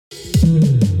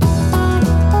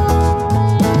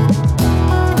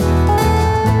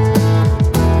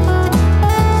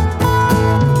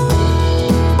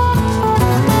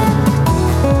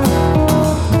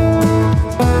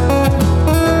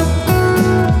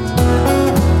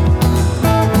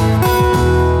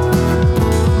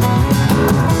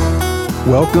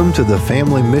Welcome to the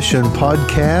Family Mission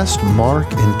Podcast. Mark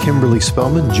and Kimberly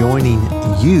Spellman joining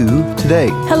you today.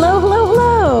 Hello, hello,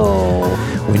 hello.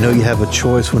 We know you have a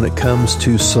choice when it comes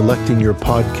to selecting your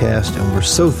podcast, and we're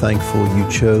so thankful you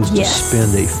chose to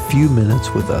spend a few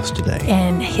minutes with us today.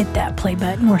 And hit that play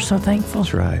button. We're so thankful.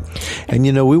 That's right. And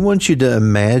you know, we want you to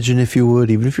imagine, if you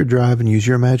would, even if you're driving, use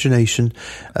your imagination,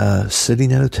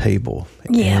 sitting at a table.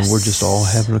 Yes. And we're just all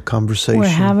having a conversation. We're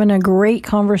having a great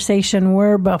conversation.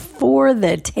 We're before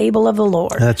the table of the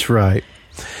Lord. That's right.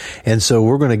 And so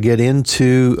we're going to get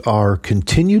into our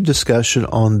continued discussion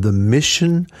on the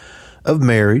mission of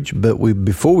marriage. But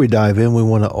before we dive in, we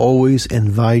want to always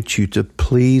invite you to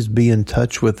please be in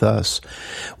touch with us.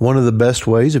 One of the best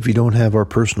ways, if you don't have our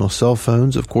personal cell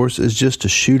phones, of course, is just to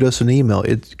shoot us an email.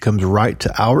 It comes right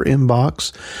to our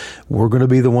inbox. We're going to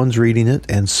be the ones reading it.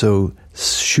 And so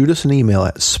shoot us an email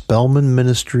at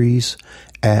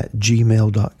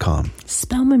spellmanministries@gmail.com.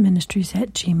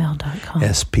 spellmanministries@gmail.com.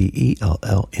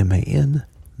 SPELLMAN,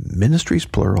 ministries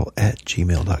plural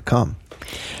 @gmail.com.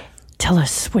 Tell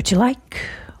us what you like,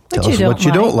 Tell us what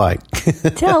you don't like.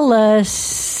 Tell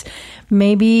us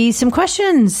maybe some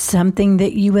questions, something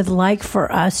that you would like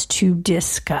for us to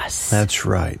discuss. That's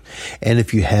right. And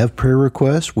if you have prayer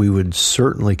requests, we would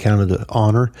certainly count it an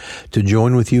honor to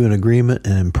join with you in agreement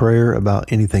and in prayer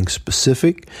about anything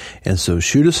specific. And so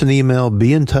shoot us an email,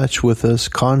 be in touch with us,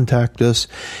 contact us,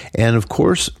 and of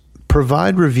course,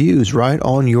 provide reviews right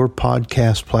on your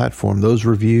podcast platform. Those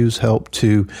reviews help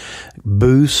to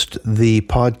boost the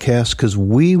podcast because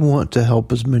we want to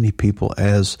help as many people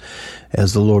as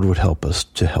the Lord would help us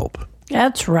to help.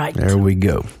 That's right. There we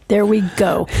go. There we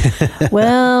go.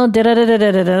 Well, here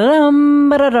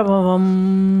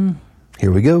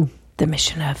we go. The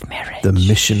mission of marriage. The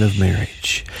mission of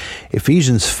marriage.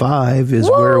 Ephesians 5 is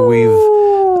where we've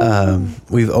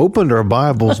opened our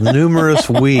Bibles numerous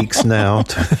weeks now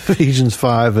to Ephesians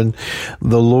 5, and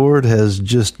the Lord has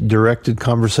just directed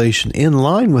conversation in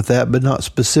line with that, but not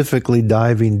specifically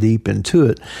diving deep into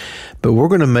it. But we're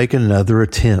going to make another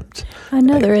attempt.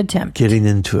 Getting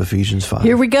into Ephesians 5.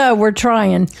 Here we go. We're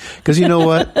trying. Because you know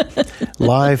what?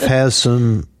 Life has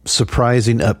some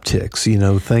surprising upticks. You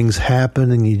know, things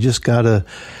happen and you just got to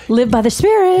live by the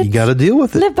Spirit. You got to deal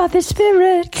with it. Live by the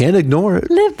Spirit. Can't ignore it.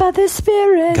 Live by the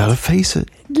Spirit. Got to face it.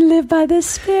 Live by the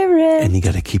Spirit. And you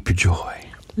got to keep your joy.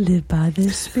 Live by the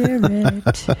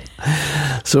Spirit.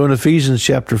 So in Ephesians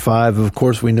chapter 5, of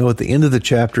course, we know at the end of the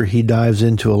chapter, he dives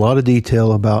into a lot of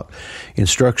detail about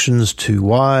instructions to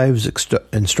wives,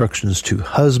 instructions to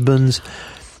husbands.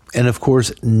 And of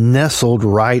course, nestled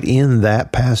right in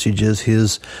that passage is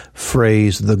his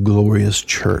phrase, the glorious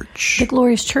church. The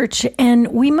glorious church. And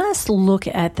we must look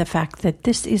at the fact that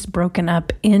this is broken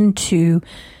up into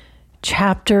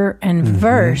chapter and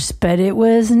verse, but it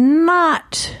was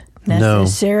not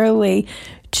necessarily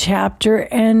chapter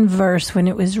and verse when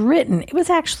it was written. It was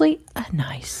actually a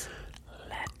nice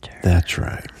letter. That's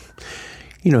right.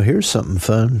 You know, here's something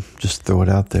fun. Just throw it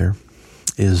out there.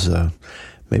 Is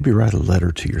maybe write a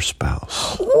letter to your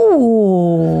spouse.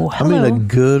 Ooh, hello. I mean, a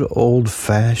good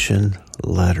old-fashioned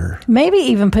letter. Maybe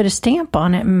even put a stamp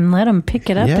on it and let them pick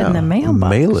it up in the mailbox.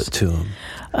 Mail it to them.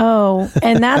 Oh,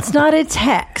 and that's not a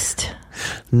text.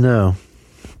 No.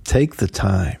 Take the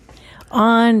time.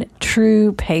 On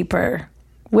true paper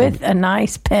with a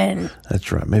nice pen. That's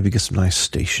right. Maybe get some nice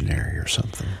stationery or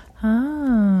something.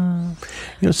 Oh.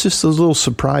 You know, it's just those little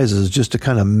surprises just to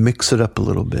kind of mix it up a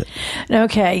little bit.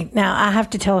 Okay. Now, I have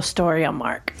to tell a story on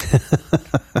Mark.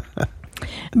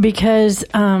 Because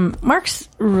Mark's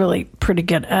really pretty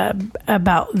good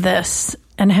about this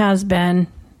and has been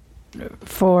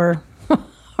for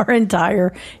our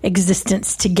entire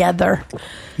existence together.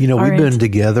 You know, we've been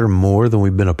together more than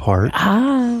we've been apart.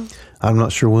 I'm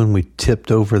not sure when we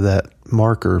tipped over that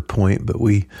marker point, but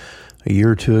a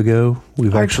year or two ago,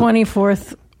 our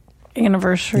 24th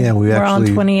anniversary. Yeah, we're on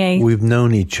 28th. We've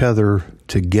known each other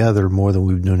together more than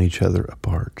we've known each other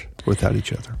apart, without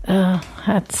each other.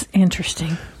 That's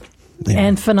interesting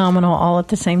and phenomenal all at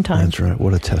the same time. That's right.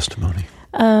 What a testimony.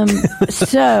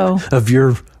 So of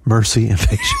your mercy and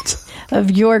patience. Of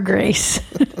your grace,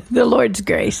 the Lord's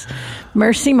grace.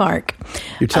 Mercy, Mark.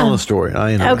 You're telling a story.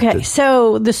 I interrupted. Okay,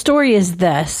 so the story is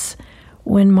this.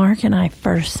 When Mark and I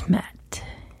first met,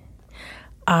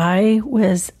 I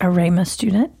was a Rhema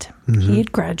student. Mm-hmm. He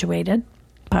had graduated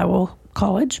Bible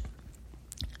College.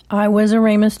 I was a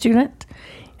Rhema student,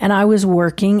 and I was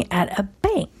working at a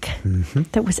bank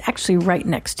that was actually right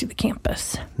next to the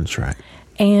campus. That's right.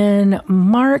 And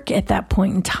Mark, at that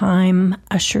point in time,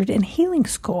 ushered in healing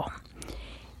school.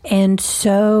 And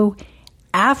so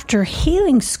after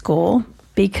healing school,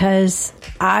 because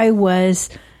I was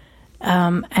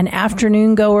an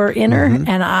afternoon goer inner,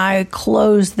 and I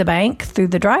closed the bank through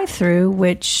the drive-through,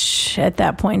 which at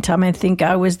that point in time, I think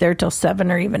I was there till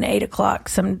 7 or even 8 o'clock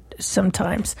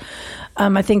sometimes.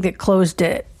 I think it closed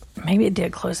at, maybe it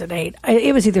did close at 8.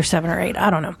 It was either 7 or 8. I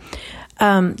don't know.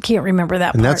 Can't remember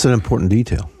that part. And that's an important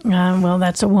detail. Well,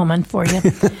 that's a woman for you.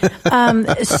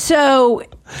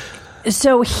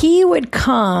 So he would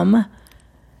come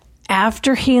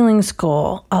after healing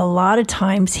school. A lot of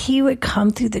times he would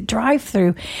come through the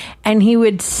drive-through and he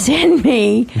would send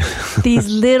me these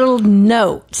little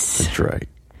notes. That's right.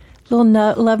 Little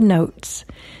love notes.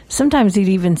 Sometimes he'd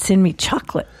even send me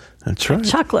chocolate. That's right. A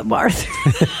chocolate bar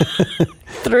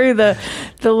through the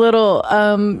little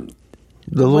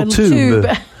the little tube.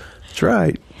 That's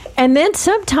right. And then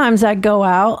sometimes I'd go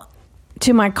out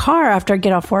to my car after I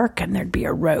get off work and there'd be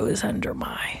a rose under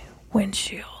my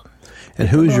windshield. And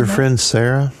who is your friend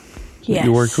Sarah? Yes.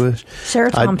 You worked with?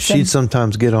 Sarah Thompson. She'd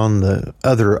sometimes get on the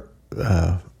other,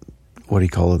 what do you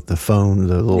call it? The phone,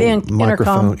 the little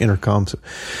microphone, intercom.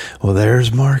 Well,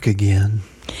 there's Mark again.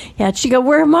 Yeah, she'd go,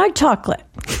 where's my chocolate?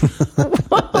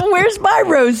 Where's my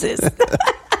roses?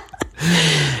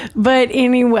 But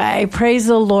anyway, praise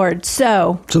the Lord.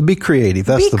 So be creative.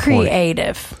 That's the point.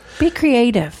 Be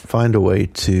creative. Find a way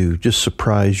to just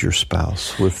surprise your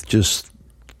spouse with just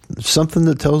something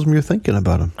that tells them you're thinking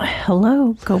about them.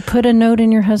 Hello. Go put a note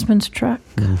in your husband's truck.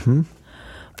 Mm-hmm.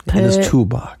 In his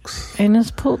toolbox. In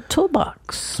his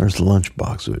toolbox. There's the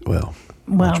lunchbox. Well,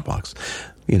 lunchbox.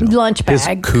 You know, lunch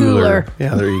bag, cooler.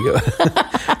 Yeah, there you go.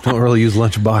 Don't really use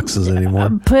lunch boxes anymore.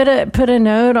 Put a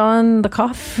note on the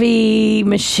coffee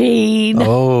machine.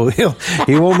 Oh,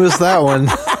 he won't miss that one.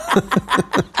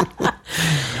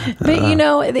 But you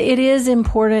know, it is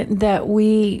important that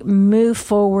we move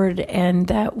forward and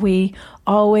that we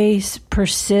always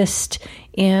persist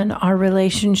in our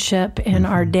relationship, in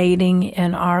our dating,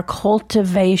 in our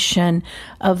cultivation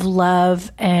of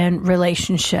love and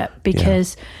relationship,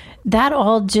 because that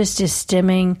all just is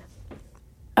stemming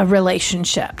a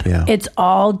relationship. Yeah. It's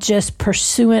all just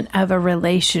pursuant of a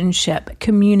relationship,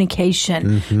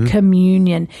 communication,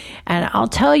 communion. And I'll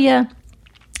tell you,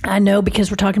 I know because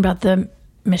we're talking about the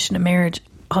mission of marriage,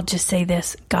 I'll just say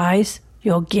this, guys,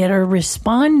 you'll get her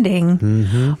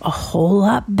responding a whole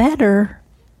lot better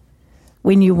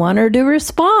when you want her to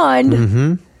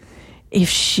respond if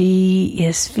she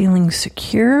is feeling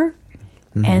secure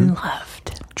and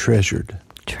loved. Treasured.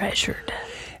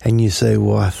 And you say,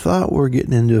 well, I thought we're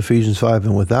getting into Ephesians 5,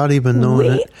 and without even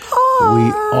knowing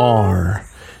we are.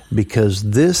 Because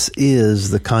this is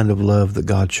the kind of love that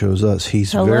God shows us.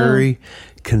 He's very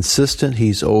consistent.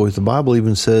 He's always, the Bible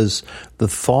even says, the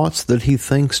thoughts that he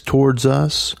thinks towards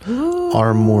us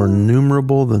are more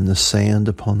numerable than the sand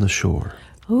upon the shore.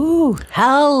 Ooh,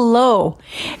 hello.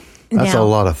 That's a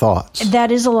lot of thoughts.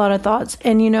 That is a lot of thoughts.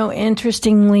 And, you know,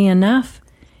 interestingly enough,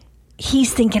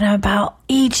 he's thinking about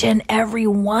each and every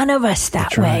one of us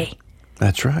that way.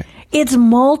 That's right. It's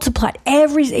multiplied.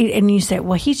 And you say,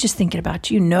 well, he's just thinking about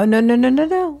you.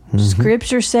 No.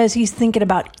 Scripture says he's thinking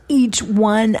about each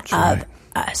one of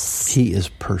us. He is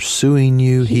pursuing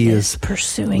you. He is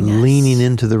pursuing us. Leaning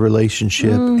into the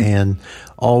relationship. And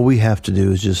all we have to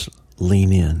do is just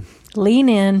lean in. Lean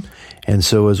in. And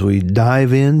so as we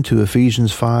dive into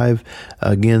Ephesians 5,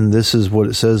 again, this is what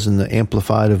it says in the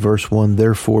Amplified of verse 1,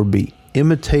 therefore be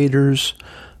imitators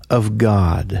of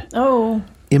God. Oh.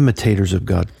 Imitators of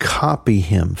God. Copy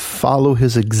him. Follow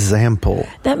his example.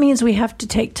 That means we have to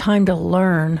take time to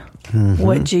learn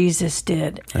what Jesus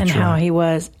did and how he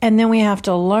was. And then we have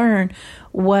to learn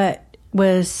what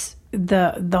was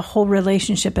the whole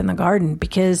relationship in the garden,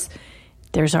 because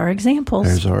there's our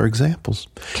examples.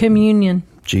 Communion.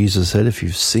 Jesus said, if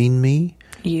you've seen me,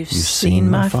 you've seen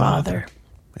my Father.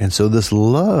 And so this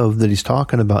love that he's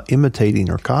talking about imitating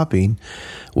or copying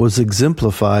was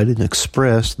exemplified and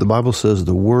expressed. The Bible says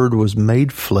the Word was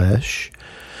made flesh.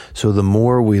 So the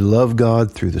more we love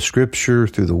God through the Scripture,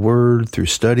 through the Word, through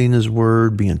studying his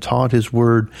Word, being taught his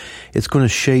Word, it's going to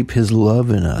shape his love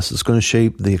in us. It's going to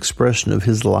shape the expression of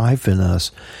his life in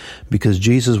us, because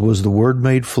Jesus was the Word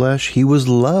made flesh. He was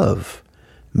love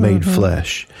made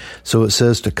flesh. So it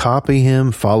says to copy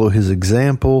him, follow his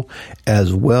example,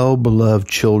 as well-beloved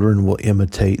children will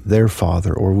imitate their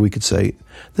father, or we could say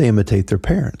they imitate their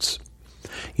parents.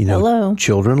 You know,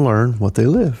 children learn what they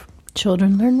live.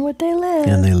 Children learn what they live.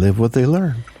 And they live what they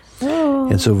learn. Oh.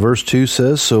 And so verse 2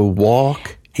 says, so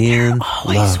walk in They're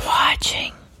always love.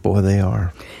 Watching. Boy, they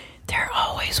are. They're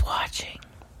always watching.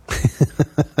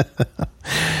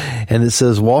 And it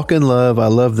says, walk in love. I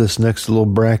love this next little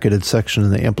bracketed section in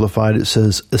the Amplified. It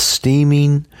says,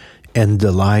 esteeming and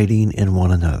delighting in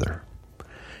one another.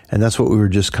 And that's what we were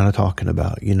just kind of talking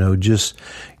about, just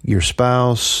your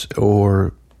spouse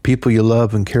or people you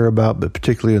love and care about, but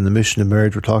particularly in the mission of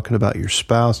marriage, we're talking about your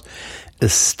spouse.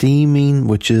 Esteeming,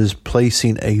 which is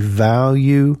placing a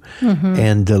value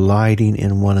and delighting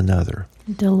in one another.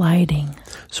 Delighting.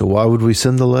 So why would we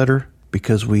send the letter?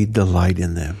 Because we delight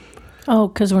in them. Oh,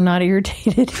 because we're not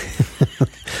irritated.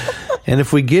 And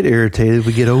if we get irritated,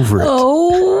 we get over it.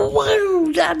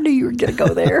 Oh, I knew you were going to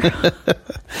go there.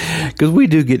 Because we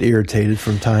do get irritated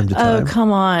from time to time. Oh,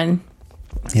 come on.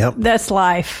 Yep. That's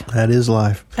life. That is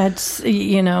life. That's, but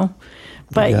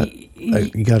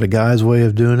you got a guy's way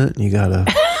of doing it. And you got a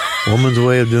woman's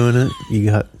way of doing it. You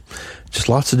got just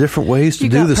lots of different ways to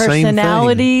do the same thing.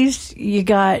 Personalities. You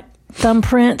got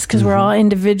thumbprints because we're all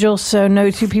individuals, so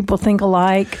no two people think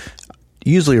alike.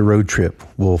 Usually a road trip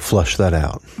will flush that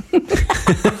out.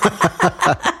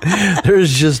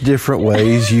 There's just different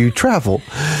ways you travel.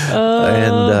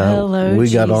 And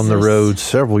we got on the road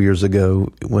several years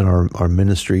ago when our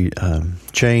ministry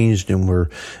changed, and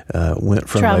went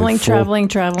from traveling.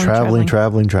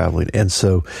 And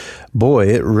so, boy,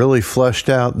 it really flushed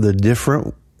out the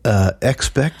different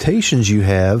expectations you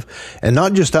have, and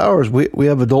not just ours. We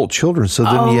have adult children, so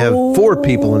then you have 4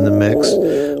 people in the mix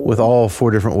with all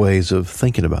 4 different ways of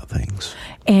thinking about things.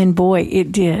 And boy,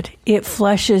 it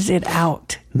flushes it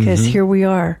out, because here we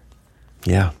are.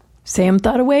 Yeah. Sam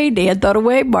thought away, Dad thought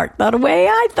away, Mark thought away,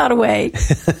 I thought away.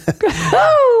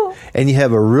 And you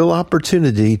have a real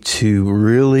opportunity to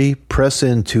really press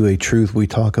into a truth we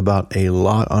talk about a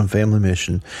lot on Family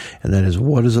Mission, and that is,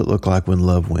 what does it look like when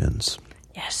love wins?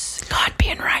 Yes, God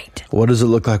being right. What does it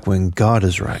look like when God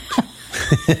is right?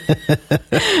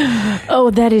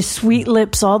 Oh, that is sweet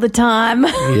lips all the time.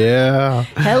 Yeah.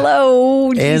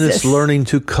 Hello, Jesus. And it's learning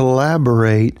to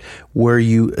collaborate where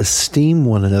you esteem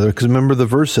one another. Because remember, the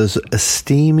verse says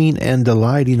esteeming and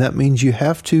delighting. That means you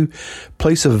have to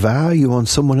place a value on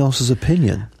someone else's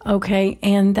opinion. Okay,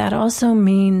 and that also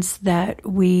means that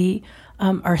we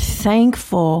are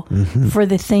thankful for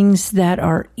the things that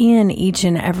are in each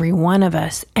and every one of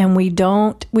us. And we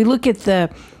look at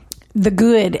the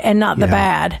good and not the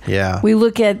bad. Yeah. We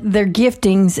look at their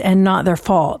giftings and not their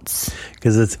faults.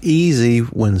 Because it's easy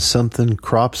when something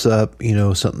crops up,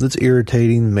 something that's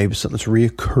irritating, maybe something that's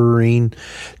reoccurring,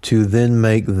 to then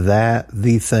make that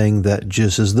the thing that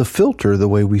just is the filter, the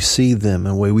way we see them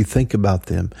and the way we think about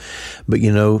them. But,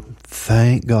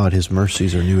 thank God His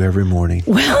mercies are new every morning.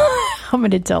 Well, I'm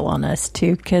going to tell on us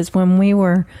too, because when we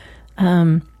were,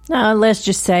 let's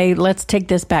take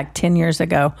this back 10 years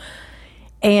ago.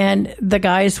 And the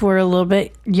guys were a little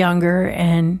bit younger,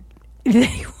 and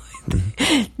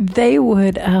they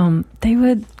would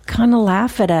kind of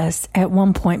laugh at us at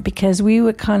one point, because we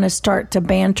would kind of start to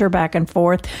banter back and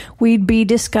forth. We'd be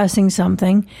discussing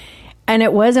something, and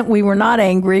we were not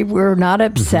angry, we were not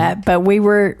upset, but we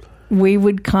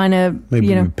would kind of,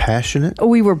 maybe be passionate.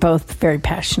 We were both very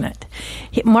passionate.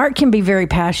 Mark can be very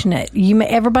passionate.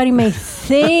 Everybody may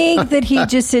think that he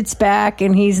just sits back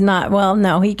and he's not. Well,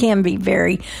 no, he can be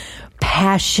very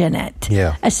passionate.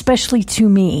 Yeah. Especially to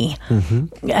me.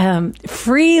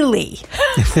 Freely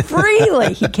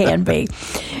he can be.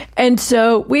 And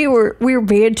so we were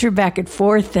bantering back and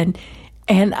forth, and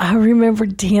I remember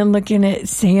Dan looking at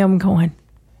Sam going,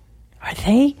 Are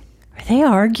they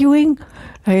arguing?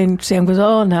 And Sam goes,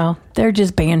 oh, no, they're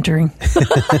just bantering.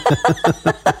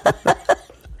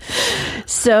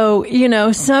 So,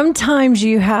 sometimes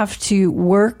you have to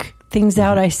work things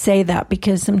out. I say that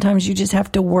because sometimes you just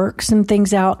have to work some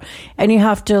things out, and you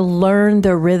have to learn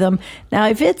the rhythm. Now,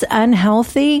 if it's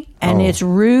unhealthy and it's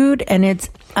rude and it's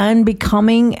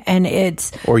unbecoming and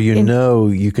it's... Or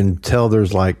you can tell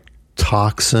there's like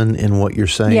toxin in what you're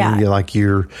saying. Yeah.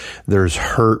 There's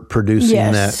hurt producing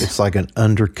that. It's like an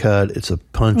undercut. It's a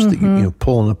punch that you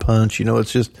pulling a punch.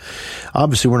 It's just,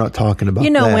 obviously we're not talking about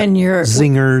that. When you're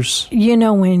zingers.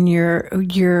 When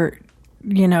you're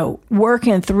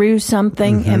working through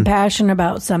something and passionate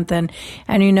about something,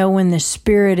 and when the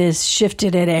Spirit is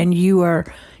shifted it and you are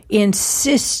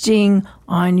insisting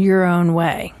on your own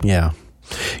way. Yeah.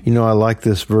 I like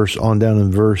this verse on down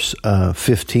in verse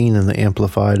 15 in the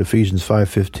Amplified, Ephesians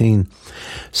 5:15.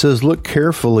 Says, look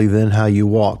carefully then how you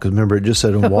walk. Because remember, it just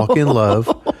said, walk in love.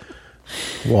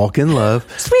 Walk in love.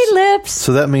 Sweet lips.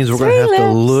 So that means we're going to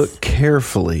have to look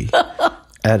carefully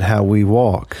at how we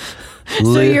walk.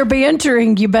 So you're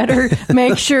bantering. You better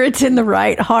make sure it's in the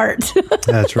right heart.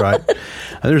 That's right.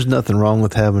 There's nothing wrong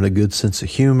with having a good sense of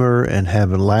humor and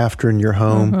having laughter in your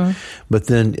home. But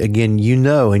then again,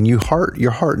 and your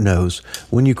heart knows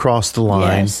when you cross the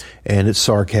line and it's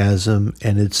sarcasm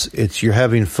and it's you're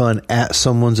having fun at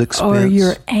someone's expense. Or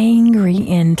you're angry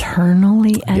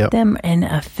internally at them and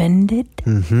offended.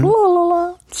 La, la,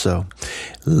 la. So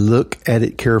look at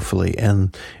it carefully.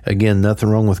 And again, nothing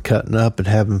wrong with cutting up and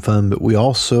having fun, but we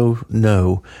also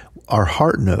know, our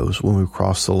heart knows when we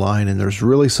cross the line and there's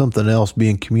really something else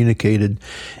being communicated,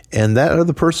 and that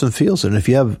other person feels it. And if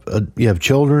you have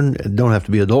children, it don't have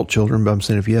to be adult children, but I'm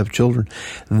saying if you have children,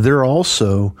 they're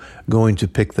also going to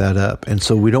pick that up. And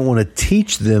so we don't want to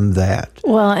teach them that.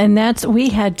 Well, and we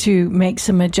had to make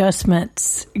some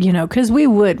adjustments, because we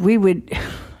would,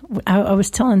 I was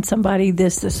telling somebody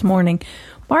this morning,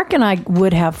 Mark and I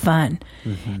would have fun.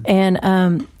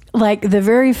 And, like the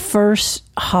very first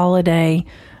holiday,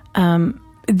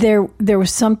 there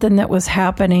was something that was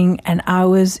happening, and I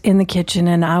was in the kitchen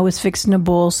and I was fixing to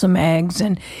boil some eggs,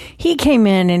 and he came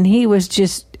in and he was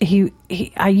just,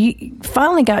 I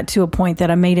finally got to a point that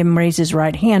I made him raise his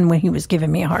right hand when he was giving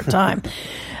me a hard time,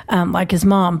 like his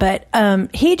mom. But,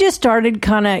 he just started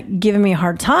kind of giving me a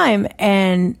hard time,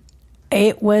 and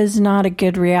it was not a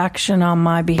good reaction on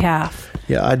my behalf.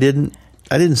 Yeah, I didn't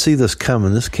see this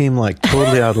coming. This came like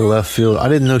totally out of left field. I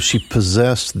didn't know she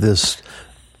possessed this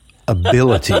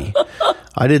ability.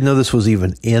 I didn't know this was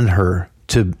even in her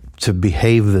to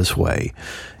behave this way.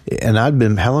 And how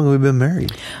long have we been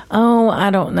married? Oh,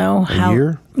 I don't know. A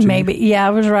year? Maybe. Yeah,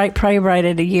 I was right. Probably right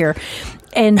at a year.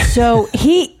 And so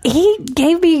he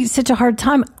gave me such a hard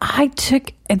time. I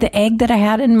took the egg that I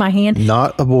had in my hand.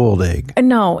 Not a boiled egg.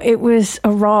 No, it was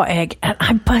a raw egg. And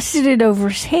I busted it over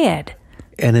his head.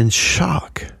 And in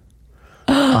shock,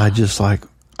 I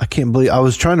can't believe, I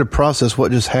was trying to process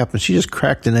what just happened. She just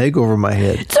cracked an egg over my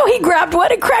head. So he grabbed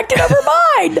one and cracked it over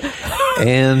mine.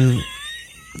 And,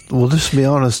 well, just to be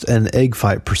honest, an egg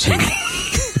fight proceeded.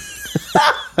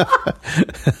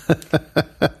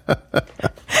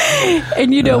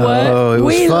 And you know what? Oh, it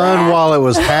was fun while it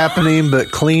was happening,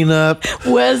 but cleanup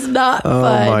was not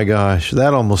fun. Oh my gosh,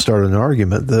 that almost started an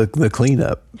argument. The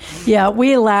cleanup. Yeah,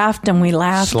 we laughed and we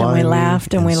laughed and we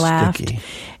laughed and we laughed, sticky.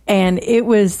 And it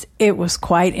was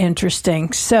quite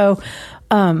interesting. So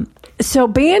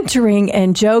bantering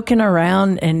and joking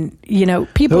around, and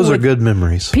people. Those are good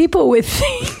memories. People would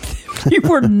think we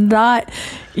were not,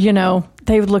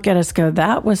 they would look at us and go,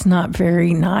 that was not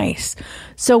very nice.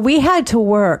 So we had to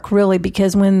work really,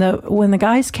 because when the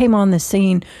guys came on the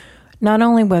scene, not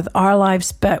only with our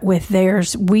lives, but with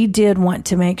theirs, we did want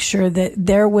to make sure that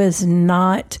there was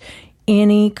not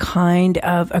any kind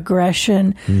of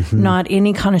aggression, not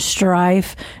any kind of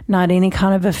strife, not any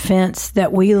kind of offense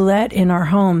that we let in our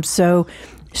home. So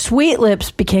sweet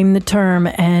lips became the term.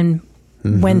 And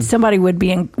when somebody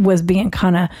was being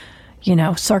kind of,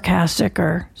 sarcastic,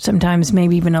 or sometimes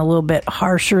maybe even a little bit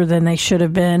harsher than they should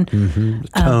have been.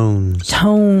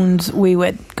 Tones, we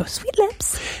would go, sweet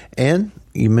lips. And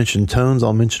you mentioned tones,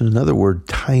 I'll mention another word,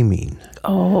 timing.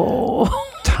 Oh.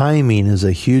 Timing is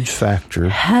a huge factor.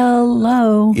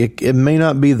 Hello. It may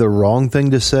not be the wrong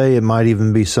thing to say. It might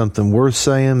even be something worth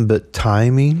saying, but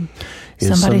timing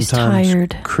is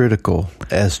sometimes critical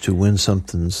as to when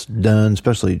something's done,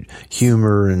 especially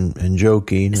humor and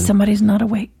joking. Somebody's not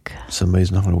awake.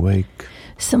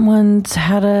 Someone's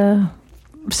had a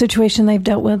situation they've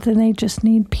dealt with and they just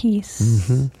need peace.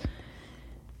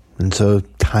 And so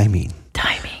timing.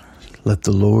 Let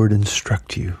the Lord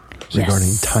instruct you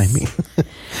regarding timing.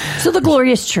 So the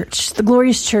Glorious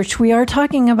Church. We are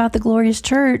talking about the Glorious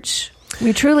Church.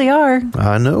 We truly are.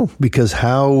 I know, because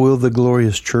how will the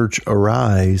glorious church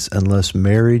arise unless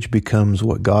marriage becomes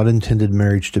what God intended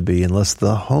marriage to be, unless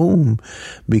the home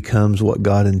becomes what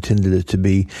God intended it to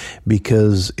be?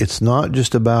 Because it's not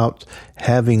just about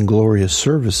having glorious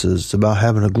services, it's about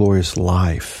having a glorious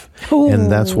life. Ooh.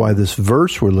 And that's why this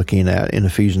verse we're looking at in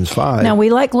Ephesians 5. Now,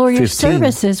 we like glorious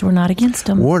services. We're not against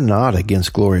them. We're not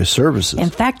against glorious services.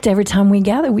 In fact, every time we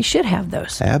gather, we should have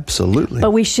those. Absolutely. But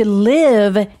we should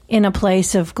live in a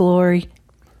place of glory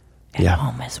at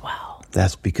home as well.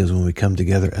 That's because when we come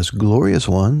together as glorious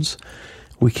ones,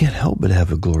 we can't help but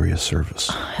have a glorious service.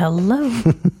 Hello.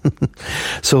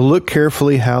 So look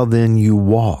carefully how then you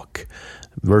walk.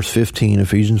 Verse 15,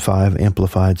 Ephesians 5,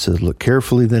 Amplified says, look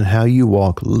carefully then how you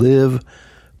walk. Live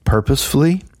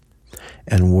purposefully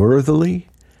and worthily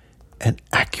and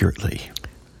accurately.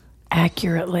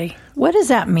 Accurately. What does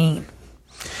that mean?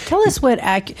 Tell us what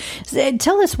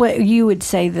you would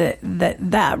say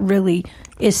that really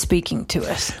is speaking to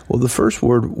us? Well, the first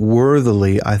word,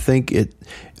 worthily, I think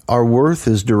our worth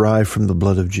is derived from the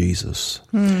blood of Jesus.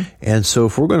 And so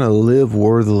if we're going to live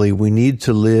worthily, we need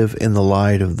to live in the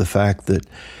light of the fact that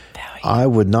I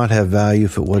would not have value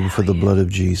if it wasn't for the blood of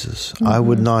Jesus. I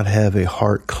would not have a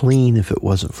heart clean if it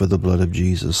wasn't for the blood of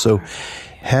Jesus. So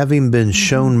having been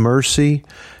shown mercy,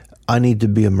 I need to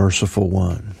be a merciful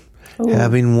one. Ooh.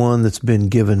 Having one that's been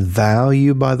given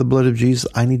value by the blood of Jesus,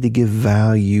 I need to give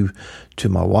value to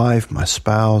my wife, my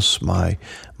spouse, my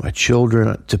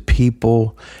children, to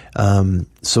people.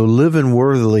 So living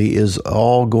worthily is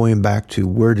all going back to,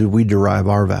 where did we derive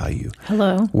our value?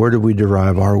 Hello. Where did we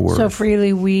derive our worth? So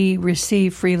freely we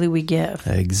receive, freely we give.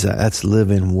 Exactly. That's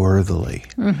living worthily.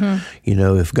 You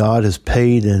know, if God has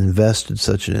paid and invested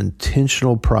such an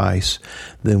intentional price,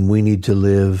 then we need to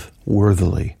live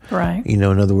worthily. Right. You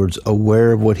know, in other words,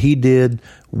 aware of what He did,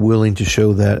 willing to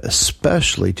show that,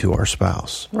 especially to our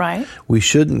spouse. Right. We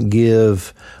shouldn't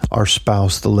give our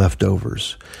spouse the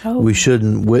leftovers. Oh. We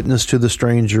shouldn't witness to the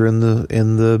stranger in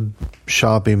the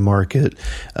shopping market,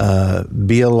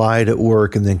 be a light at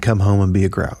work, and then come home and be a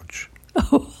grouch.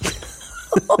 Oh.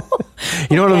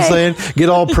 You know what I'm saying? Get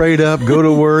all prayed up, go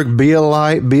to work, be a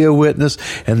light, be a witness,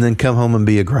 and then come home and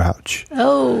be a grouch.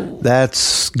 Oh.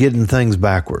 That's getting things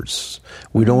backwards.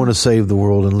 We don't want to save the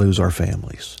world and lose our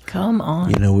families. Come on.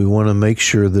 You know, we want to make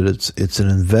sure that it's an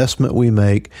investment we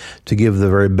make to give the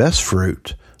very best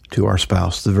fruit to our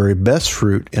spouse, the very best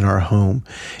fruit in our home.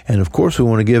 And of course, we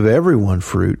want to give everyone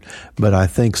fruit, but I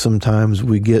think sometimes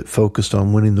we get focused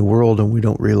on winning the world and we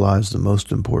don't realize the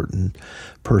most important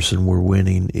person we're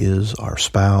winning is our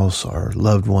spouse, our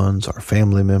loved ones, our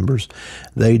family members.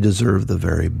 They deserve the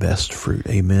very best fruit.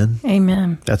 Amen?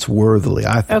 Amen. That's worthily,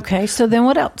 I think. Okay, so then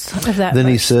what else of that? Then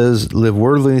verse? he says, live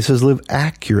worthily, and he says, live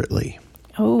accurately.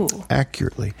 Oh.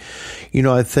 Accurately. You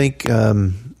know, I think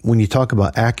when you talk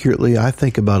about accurately, I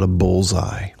think about a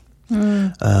bullseye.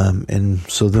 And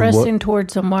so then pressing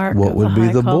towards a mark. What of would a be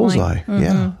high the calling. bullseye?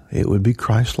 Yeah, it would be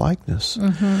Christ likeness.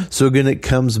 So again, it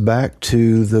comes back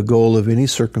to the goal of any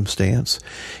circumstance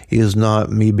is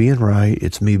not me being right;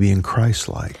 it's me being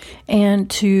Christ-like. And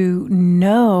to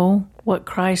know what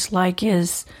Christ-like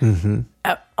is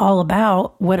all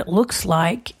about, what it looks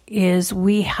like, is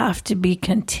we have to be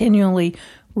continually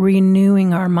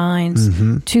renewing our minds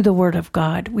to the Word of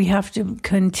God. We have to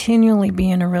continually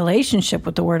be in a relationship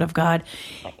with the Word of God,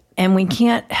 and we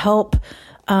can't help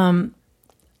we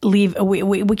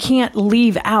can't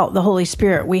leave out the Holy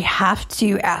Spirit. We have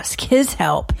to ask His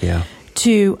help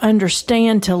to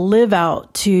understand, to live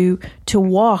out, to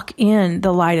walk in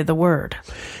the light of the Word.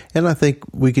 And I think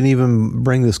we can even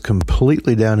bring this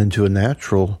completely down into a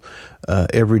natural,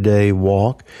 everyday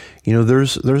walk. You know,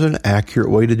 there's an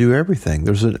accurate way to do everything.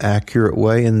 There's an accurate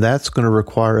way, and that's going to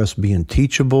require us being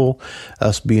teachable,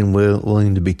 us being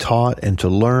willing to be taught and to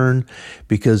learn,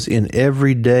 because in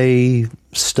everyday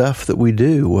stuff that we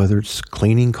do, whether it's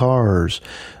cleaning cars,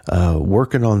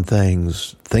 working on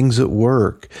things at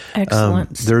work,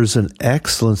 there's an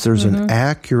excellence, there's an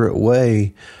accurate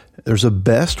way. There's a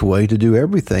best way to do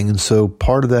everything. And so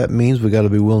part of that means we got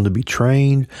to be willing to be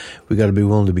trained. We got to be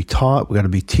willing to be taught. We got to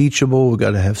be teachable. We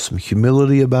got to have some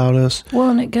humility about us.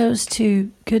 Well, and it goes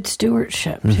to good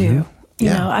stewardship too. You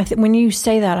know, when you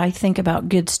say that, I think about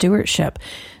good stewardship.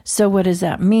 So what does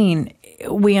that mean?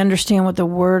 We understand what the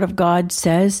Word of God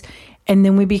says, and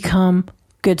then we become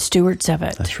good stewards of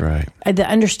it. That's right. The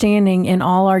understanding in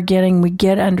all our getting, we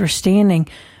get understanding.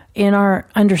 In our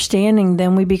understanding,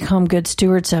 then we become good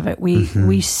stewards of it.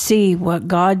 We see what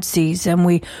God sees, and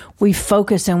we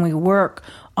focus and we work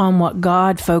on what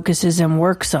God focuses and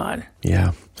works on.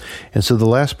 Yeah. And so the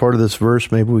last part of this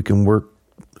verse, maybe we can work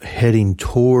heading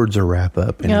towards a wrap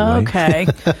up anyway. Okay.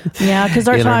 Yeah, because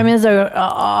our time is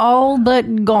all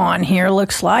but gone here,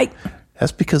 looks like.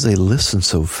 That's because they listen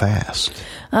so fast.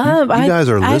 You guys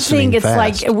are listening fast. I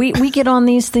think it's like we get on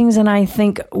these things and I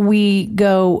think we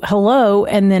go hello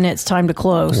and then it's time to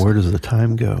close. Where does the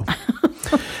time go?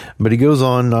 But he goes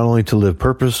on not only to live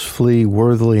purposefully,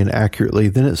 worthily, and accurately.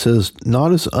 Then it says,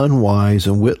 not as unwise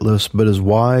and witless, but as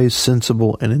wise,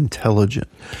 sensible, and intelligent.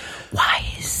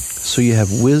 Wise. So you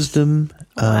have wisdom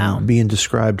being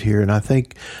described here. And I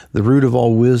think the root of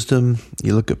all wisdom,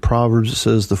 you look at Proverbs, it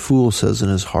says, the fool says in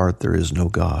his heart, there is no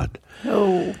God.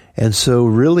 Oh. And so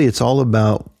really it's all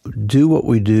about do what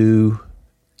we do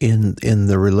in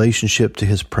the relationship to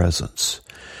His presence.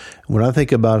 When I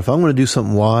think about if I'm going to do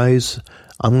something wise,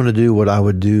 I'm going to do what I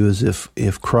would do as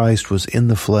if Christ was in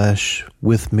the flesh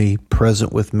with me,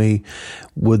 present with me.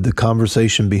 Would the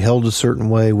conversation be held a certain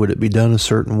way? Would it be done a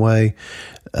certain way?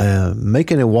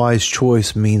 Making a wise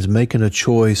choice means making a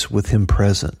choice with Him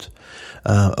present.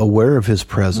 aware of his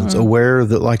presence, aware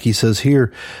that, like he says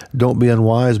here, don't be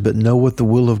unwise, but know what the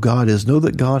will of God is. Know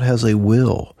that God has a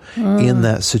will in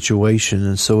that situation.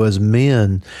 And so as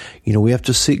men, we have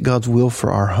to seek God's will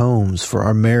for our homes, for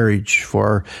our marriage, for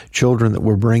our children that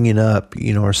we're bringing up,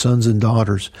 our sons and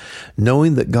daughters,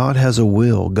 knowing that God has a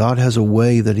will. God has a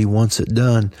way that he wants it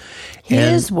done.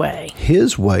 His way.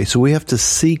 His way. So we have to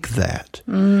seek that.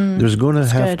 There's going to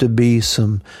have to be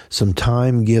some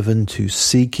time given to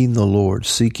seeking the Lord,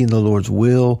 seeking the Lord's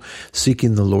will,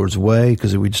 seeking the Lord's way,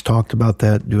 because we just talked about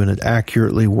that, doing it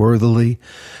accurately, worthily,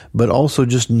 but also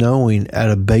just knowing at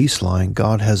a baseline,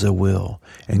 God has a will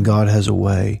and God has a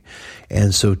way.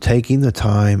 And so taking the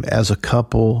time as a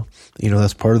couple,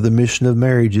 that's part of the mission of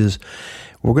marriage is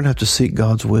we're going to have to seek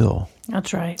God's will.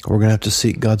 That's right. We're going to have to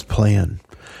seek God's plan.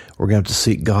 We're going to have to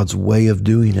seek God's way of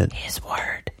doing it. His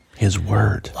word. His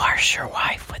word. Wash your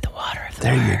wife with the water of the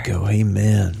word. There you go.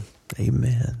 Amen.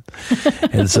 Amen.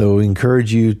 And so we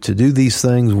encourage you to do these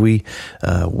things. We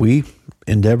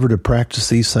endeavor to practice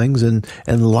these things. And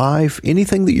life,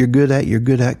 anything that you're good at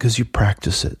because you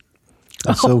practice it.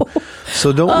 And so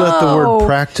don't let the word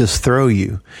practice throw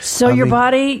you. So your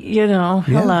body,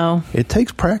 hello. It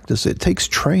takes practice. It takes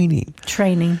training.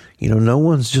 No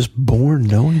one's just born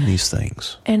knowing these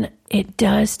things. And it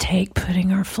does take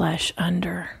putting our flesh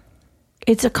under.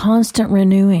 It's a constant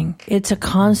renewing. It's a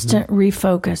constant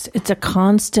refocus. It's a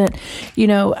constant,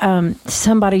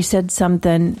 somebody said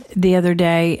something the other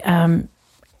day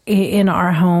in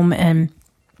our home,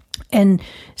 and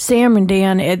Sam and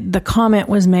Dan, the comment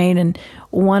was made, and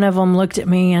one of them looked at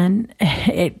me, and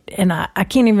I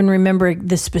can't even remember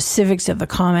the specifics of the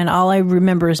comment. All I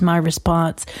remember is my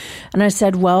response. And I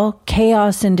said, well,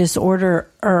 chaos and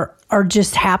disorder are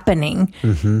just happening.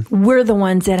 We're the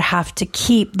ones that have to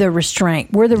keep the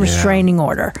restraint. We're the restraining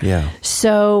order. Yeah.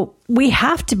 So we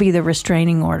have to be the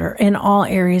restraining order in all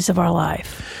areas of our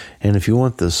life. And if you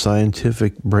want the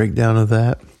scientific breakdown of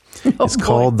that, it's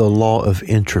called the law of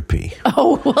entropy.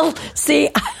 Oh, well,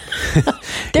 see,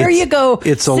 there you go.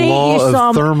 It's a law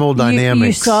of thermodynamics.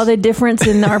 You saw the difference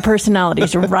in our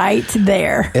personalities right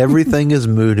there. Everything is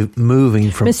moving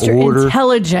from Mr. order.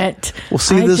 Intelligent. Well,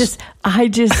 see, I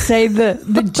just say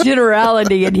the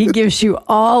generality, and he gives you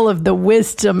all of the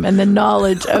wisdom and the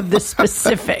knowledge of the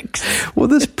specifics. Well,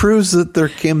 this proves that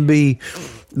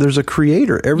there's a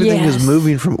creator. Everything is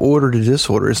moving from order to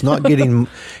disorder. It's not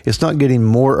getting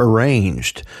more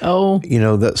arranged. Oh.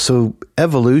 So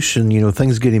evolution,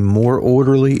 things getting more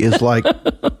orderly is like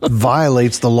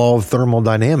violates the law of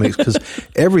thermodynamics, because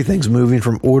everything's moving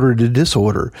from order to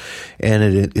disorder. And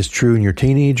it is true in your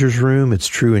teenager's room. It's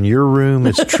true in your room.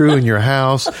 It's true in your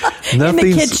house. In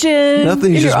the kitchen.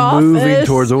 Nothing's just office. Moving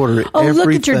towards order. Oh,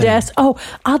 look at your desk. Oh,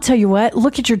 I'll tell you what.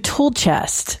 Look at your tool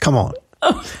chest. Come on.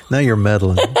 Now you're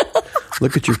meddling.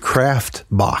 Look at your craft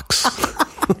box. So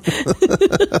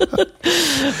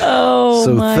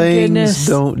my things goodness.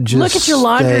 Don't just look at your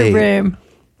laundry room.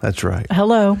 That's right.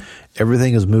 Hello.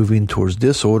 Everything is moving towards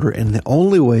disorder, and the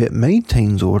only way it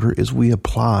maintains order is we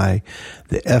apply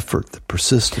the effort, the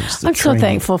persistence, the training. So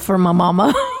thankful for my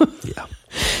mama. Yeah.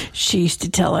 She used to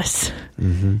tell us.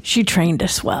 She trained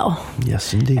us well.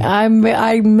 Yes, indeed. I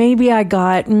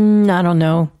got, I don't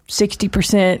know,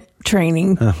 60%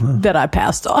 training that I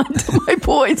passed on to my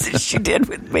boys as she did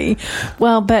with me.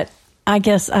 Well, but I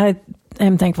guess I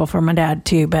am thankful for my dad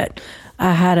too, but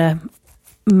I had a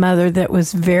mother that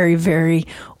was very, very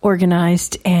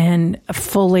organized and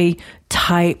fully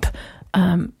type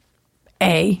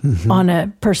A on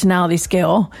a personality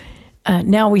scale.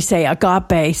 Now we say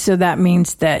agape, so that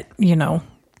means that,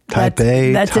 Type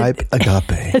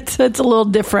agape. It's a little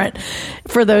different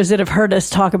for those that have heard us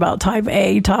talk about type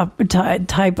A,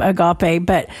 type agape.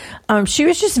 But she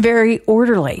was just very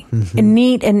orderly and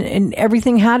neat, and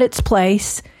everything had its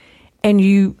place. And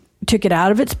you took it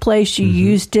out of its place, you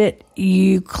used it,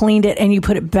 you cleaned it, and you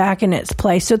put it back in its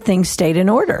place so things stayed in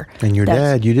order. And your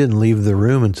dad, you didn't leave the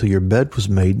room until your bed was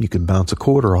made and you could bounce a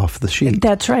quarter off the sheet.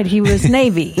 That's right. He was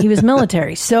Navy. He was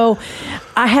military. So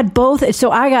I had both. So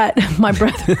I got my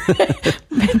brother.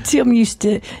 Tim used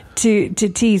to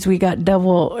tease. We got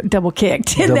double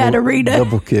kicked in that arena.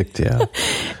 Double kicked, yeah.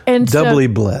 And doubly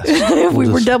blessed. We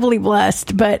were doubly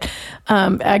blessed. But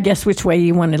I guess which way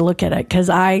you want to look at it. Because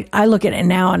I look at it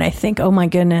now and I think, oh my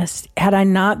goodness, had I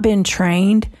not been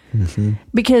trained,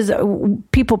 because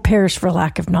people perish for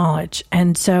lack of knowledge.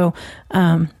 And so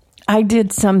I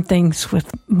did some things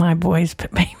with my boys,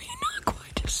 but maybe not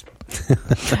quite as.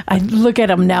 I look at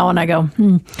them now and I go,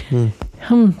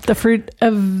 the fruit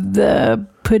of the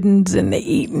pudding's in the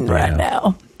eating right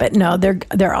now. But no,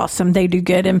 they're awesome. They do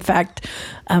good. In fact,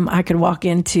 I could walk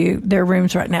into their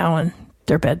rooms right now and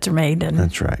their beds are made and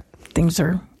that's right. Things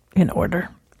are in order.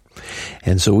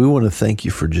 And so we want to thank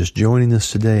you for just joining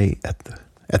us today at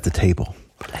the table.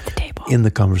 At the table. In the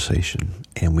conversation.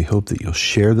 And we hope that you'll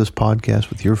share this podcast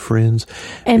with your friends.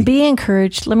 And be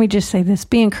encouraged. Let me just say this.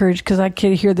 Be encouraged, because I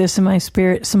could hear this in my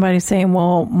spirit. Somebody saying,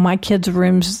 well, my kids'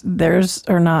 rooms, theirs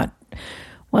are not.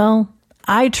 Well,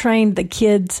 I trained the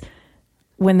kids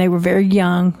when they were very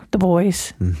young, the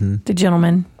boys, the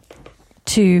gentlemen,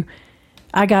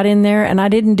 I got in there and I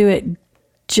didn't do it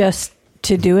just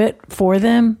to do it for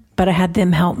them, but I had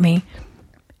them help me.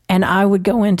 And I would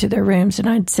go into their rooms and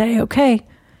I'd say, okay,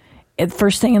 at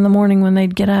first thing in the morning when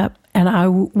they'd get up,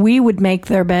 and we would make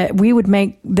their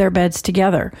beds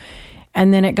together.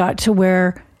 And then it got to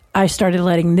where I started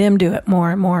letting them do it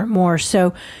more and more and more.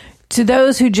 So to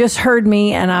those who just heard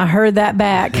me and I heard that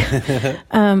back,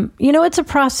 it's a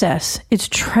process. It's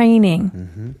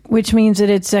training, which means that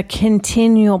it's a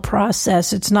continual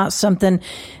process. It's not something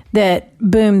that,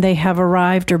 boom, they have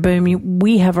arrived, or boom,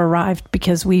 we have arrived,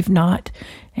 because we've not.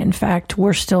 In fact,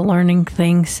 we're still learning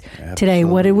things today.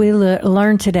 What did we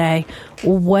learn today?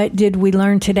 What did we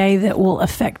learn today that will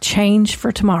affect change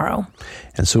for tomorrow?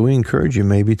 And so we encourage you,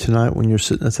 maybe tonight when you're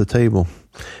sitting at the table,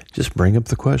 just bring up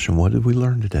the question, what did we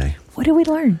learn today? What did we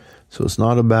learn? So it's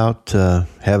not about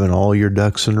having all your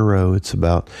ducks in a row. It's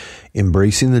about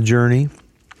embracing the journey,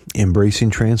 embracing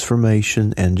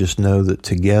transformation, and just know that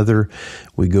together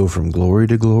we go from glory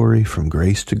to glory, from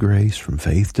grace to grace, from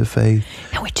faith to faith.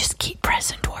 And we just keep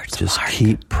pressing towards the mark. Just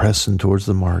keep pressing towards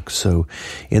the mark. So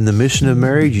in the mission of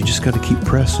marriage, you just got to keep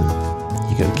pressing.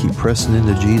 You got to keep pressing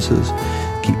into Jesus,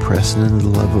 keep pressing into the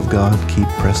love of God, keep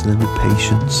pressing into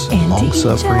patience,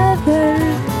 long-suffering,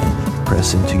 and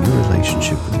press into your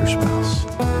relationship with your spouse.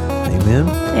 Amen?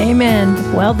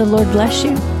 Amen. Well, the Lord bless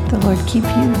you. The Lord keep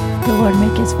you. The Lord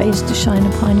make his face to shine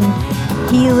upon you.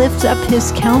 He lifts up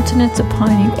his countenance upon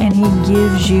you, and he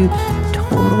gives you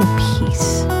total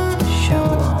peace.